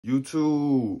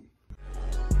YouTube.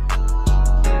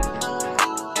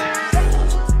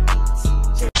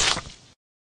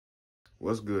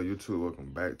 What's good, YouTube?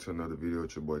 Welcome back to another video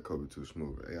with your boy Kobe Too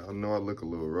Smooth. Hey, I know I look a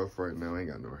little rough right now. I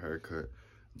ain't got no haircut.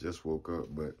 Just woke up,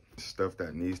 but stuff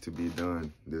that needs to be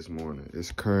done this morning.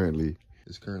 It's currently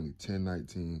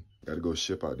 10:19. Gotta go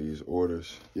ship out these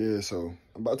orders. Yeah, so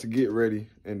I'm about to get ready,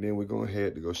 and then we're going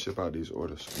ahead to go ship out these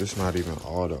orders. This not even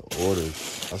all the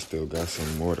orders. I still got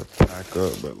some more to pack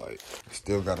up, but like,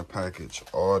 still gotta package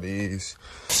all these.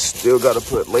 Still gotta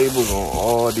put labels on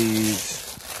all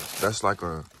these. That's like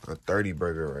a 30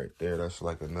 burger right there. That's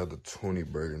like another 20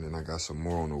 burger, and then I got some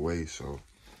more on the way. So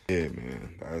yeah,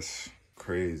 man, that's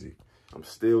crazy. I'm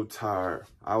still tired.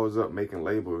 I was up making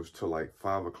labels till like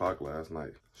 5 o'clock last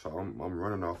night. So I'm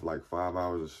running off like 5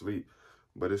 hours of sleep,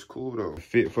 but it's cool though.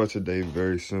 Fit for today,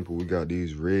 very simple. We got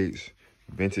these Rigs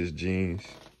vintage jeans.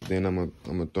 Then I'm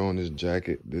gonna throw on this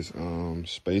jacket, this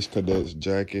Space Cadets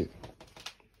jacket.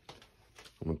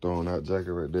 I'm gonna throw on that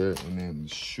jacket right there. And then the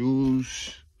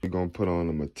shoes, we're gonna put on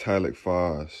the metallic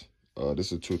 5s.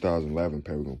 This is a 2011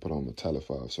 pair. We're gonna put on metallic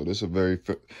 5. So this is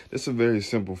a very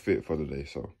simple fit for today.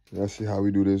 So let's see how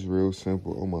we do this real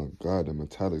simple. Oh my God, the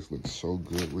metallics look so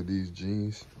good with these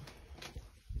jeans.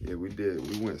 Yeah, we did.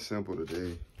 We went simple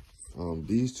today.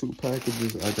 These 2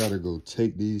 packages, I gotta go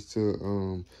take these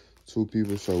to 2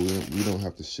 people, so we don't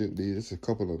have to ship these. It's a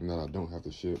couple of them that I don't have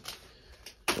to ship.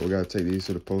 So we gotta take these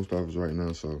to the post office right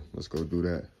now. So let's go do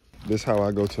that. This how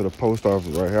I go to the post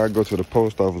office right here. I go to the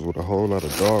post office with a whole lot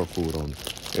of dog food on it.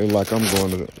 It's like I'm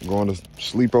going to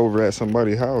sleep over at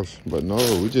somebody's house, but no,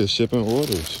 we just shipping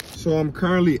orders. So I'm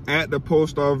currently at the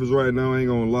post office right now. I ain't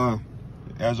gonna lie.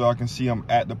 As y'all can see, I'm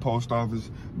at the post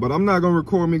office, but I'm not gonna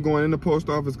record me going in the post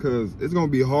office because it's gonna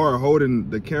be hard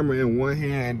holding the camera in one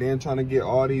hand and then trying to get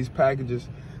all these packages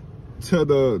to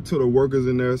the workers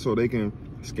in there so they can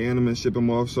scan them and ship them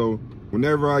off. So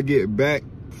whenever I get back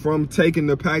from taking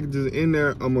the packages in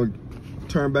there, I'm gonna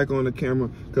turn back on the camera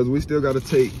because we still gotta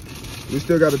take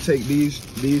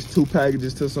these 2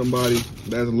 packages to somebody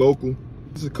that's local.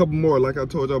 There's a couple more, like I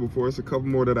told y'all before, it's a couple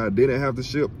more that I didn't have to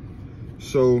ship.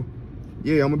 So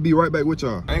yeah, I'm gonna be right back with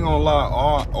y'all. I ain't gonna lie,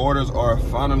 all orders are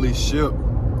finally shipped.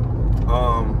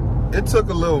 It took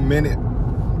a little minute,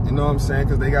 you know what I'm saying?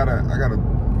 Cause I gotta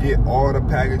get all the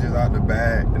packages out the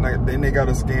bag, and then they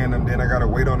gotta scan them, then I gotta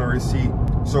wait on the receipt.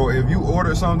 So if you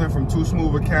order something from Too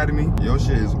Smooth Academy, your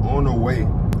shit is on the way.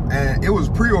 And it was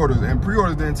pre-orders, and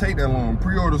pre-orders didn't take that long.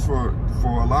 Pre-orders for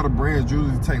a lot of brands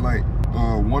usually take like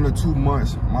 1 or 2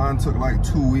 months. Mine took like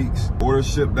 2 weeks. Orders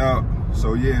shipped out.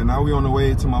 So yeah, now we on the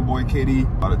way to my boy KD.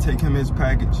 About to take him his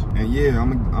package. And yeah,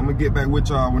 I'm gonna get back with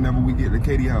y'all whenever we get to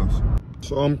KD house.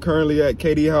 So I'm currently at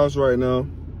KD house right now.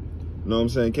 You know what I'm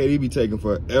saying? KD be taking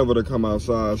forever to come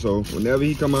outside. So whenever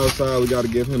he come outside, we got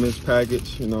to give him his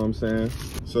package. You know what I'm saying?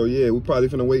 So yeah, we probably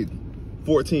finna wait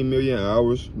 14 million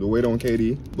hours to wait on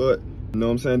KD. But you know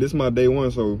what I'm saying? This is my day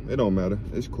 1, so it don't matter.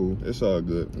 It's cool. It's all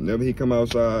good. Whenever he come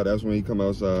outside, that's when he come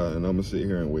outside, and I'm gonna sit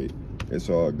here and wait. It's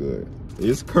all good.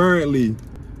 It's currently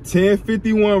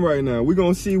 10:51 right now. We're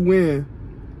gonna see when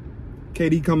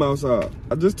KD come outside.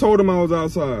 I just told him I was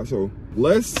outside, so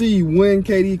let's see when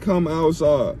KD come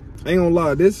outside. I ain't gonna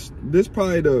lie, this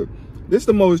probably the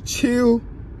most chill.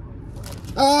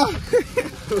 There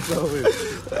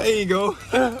you go.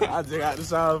 I just got the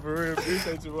shower for real.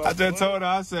 Appreciate you, I just told her,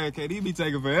 I said, KD be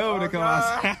taking forever to come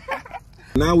outside.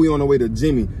 Now we on the way to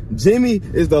Jimmy. Jimmy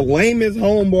is the lamest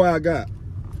homeboy I got.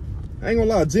 I ain't gonna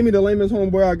lie, Jimmy the lamest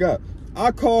homeboy I got. I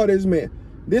called this man.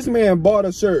 This man bought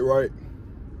a shirt, right?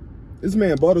 This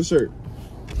man bought a shirt.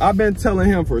 I've been telling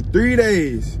him for 3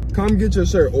 days, come get your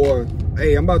shirt, or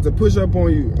hey, I'm about to push up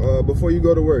on you before you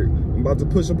go to work. I'm about to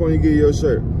push up on you, get your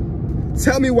shirt.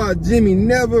 Tell me why Jimmy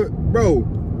never, bro,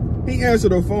 he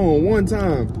answered the phone 1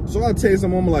 time. So I text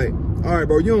him, I'm like, all right,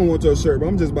 bro, you don't want your shirt, but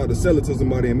I'm just about to sell it to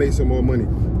somebody and make some more money.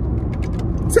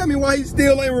 Tell me why he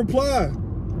still ain't replied.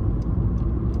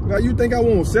 Now you think I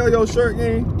won't sell your shirt,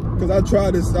 gang? Cause I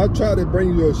tried to bring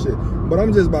you your shit, but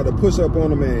I'm just about to push up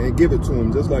on him and give it to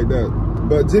him just like that.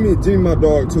 But Jimmy my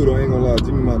dog too though, I ain't gonna lie,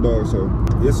 Jimmy my dog, so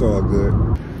it's all good.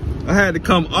 I had to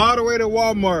come all the way to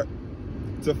Walmart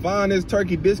to find this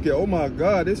turkey biscuit. Oh my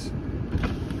God, this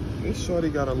shorty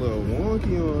got a little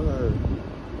wonky on her.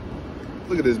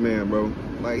 Look at this man, bro.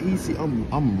 Like he see,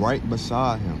 I'm right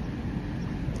beside him.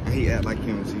 And he act like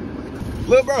he don't see me. Like,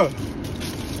 look, bro.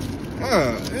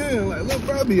 Man, like, look,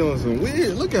 bro, be on some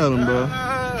weird. Look at him, bro.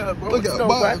 Bro look at him,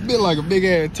 been like a big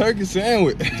ass turkey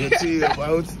sandwich. Just chill,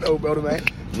 bro. What's the bro, man?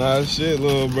 Nah, shit,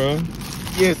 little bro.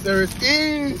 Yes, sir.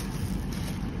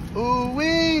 Ooh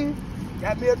wee.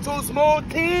 Got me a Too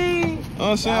Smooth team.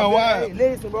 I'm saying, why? Hey,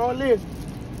 listen, bro, listen.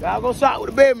 Y'all go shop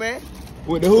with the best, man.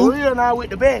 With the who? For real now,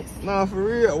 with the best. Nah, for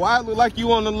real. Why it look like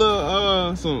you on a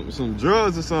little, some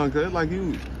drugs or something? Cause it's like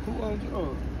you. Who on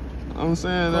drugs? I'm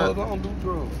saying that. I don't do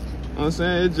drugs. I'm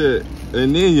saying it just,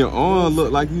 and then your arm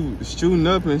look like you shooting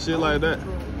up and shit like that.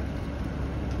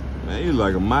 Man, you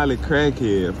like a Miley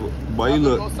crackhead. Boy, you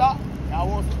look. Go shop. Y'all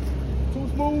want Too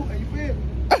Smooth, and you feel me?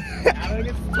 Y'all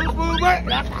get Too Smooth, man.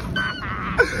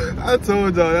 I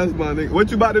told y'all that's my nigga.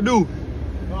 What you about to do?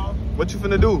 What you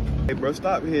finna do? Hey, bro,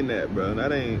 stop hitting that, bro.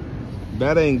 That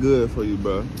ain't good for you,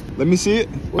 bro. Let me see it.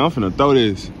 I'm finna throw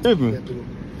this. Why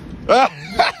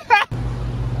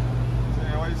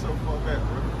you so far back,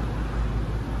 bro?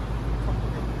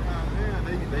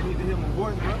 Man, they need to hear my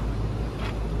voice, bro.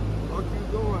 What you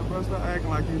doing, bro? Stop acting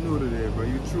like you new to this, bro.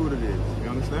 You true to this. You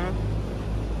understand?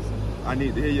 I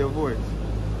need to hear your voice.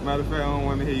 Matter of fact, I don't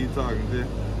want to hear you talking, Jay.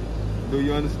 Do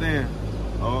you understand?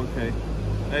 Oh, okay.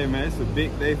 Hey, man, it's a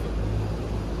big day for...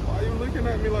 Why you looking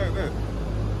at me like that?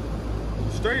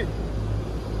 You straight?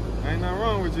 Ain't nothing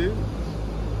wrong with you.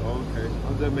 Okay,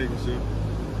 I'm just making sure.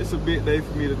 It's a big day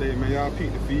for me today, man. Y'all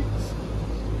peek the feet. You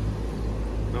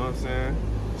know what I'm saying?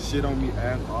 Shit on me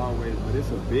as always, but it's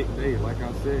a big day, like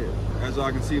I said. As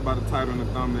y'all can see by the title and the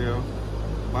thumbnail,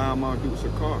 buying my Dukes a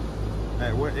car.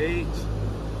 At what age?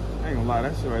 I ain't gonna lie,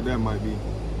 that shit right there might be.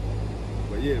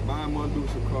 But yeah, buying my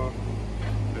Dukes a car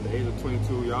at the age of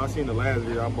 22. Y'all seen the last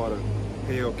video, I bought a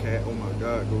Hellcat. Oh my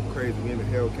God, go crazy. Me in the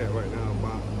Hellcat right now,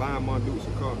 buying my Dukes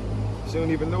a car. She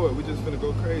don't even know it, we just finna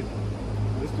go crazy.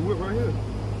 Let's do it right here.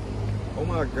 Oh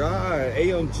my God,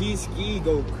 AMG ski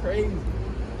go crazy.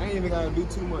 I ain't even gotta do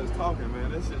too much talking,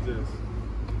 man. That shit just,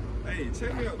 hey,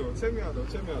 check me out though, check me out though,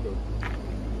 check me out though.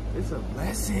 It's a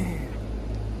blessing.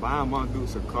 Buying my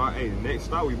Dukes a car. Hey, next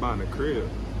stop we buying a crib.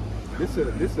 This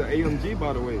is an AMG,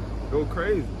 by the way. Go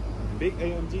crazy. Big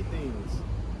AMG things.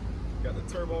 Got the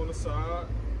turbo on the side.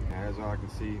 As y'all can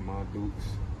see, my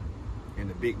Dukes and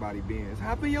the big body Benz.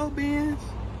 Hop in your Benz.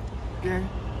 Okay.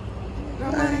 Yeah.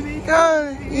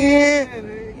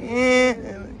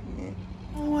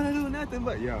 I don't want to do nothing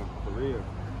but, yeah, for real.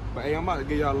 But hey, I'm about to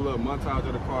give y'all a little montage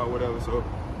of the car or whatever, so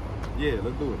yeah,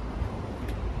 let's do it.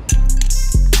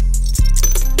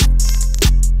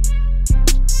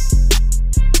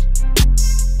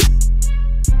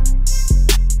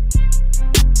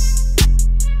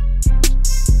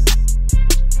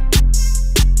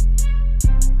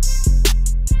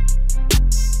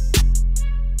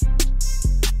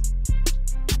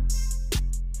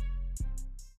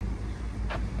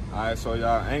 Alright, so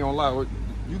y'all ain't gonna lie,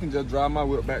 you can just drive my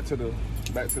whip back to the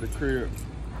crib.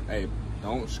 Hey,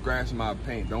 don't scratch my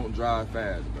paint. Don't drive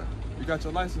fast, bro. You got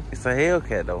your license? It's a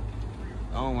Hellcat, though.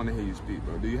 I don't want to hear you speak,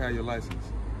 bro. Do you have your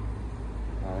license?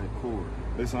 Alright, cool.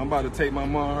 Listen, I'm about to take my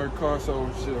mom her car, so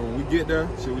shit, when we get there,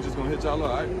 shit, we just gonna hit y'all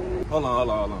up, alright? Hold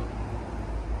on.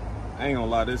 I ain't gonna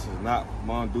lie, this is not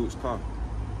Mom Duke's car.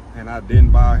 And I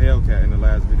didn't buy a Hellcat in the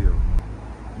last video.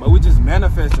 But we just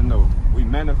manifesting though. We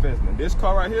manifesting. This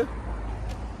car right here,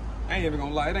 I ain't even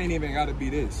gonna lie, it ain't even gotta be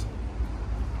this.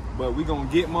 But we gonna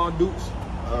get more Dukes,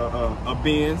 a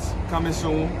Benz coming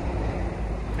soon.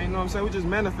 You know what I'm saying? We just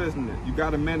manifesting it. You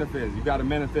gotta manifest. You gotta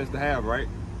manifest to have, right?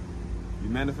 You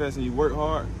manifest and you work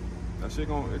hard, that shit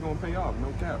gonna pay off,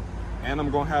 no cap. And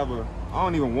I'm gonna have I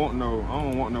don't want no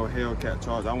Hellcat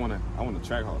charge. I want a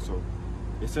track haul, so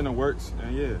it's in the works.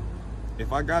 And yeah,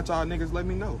 if I got y'all niggas, let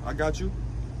me know. I got you.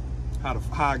 How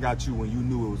I got you when you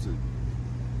knew it was a...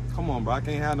 Come on, bro. I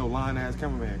can't have no lying ass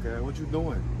cameraman, cuz. What you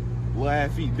doing? Little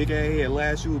ass feet, big ass head, little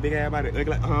ass shoes, big ass body.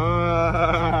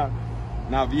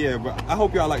 Nah, yeah, but I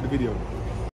hope y'all like the video.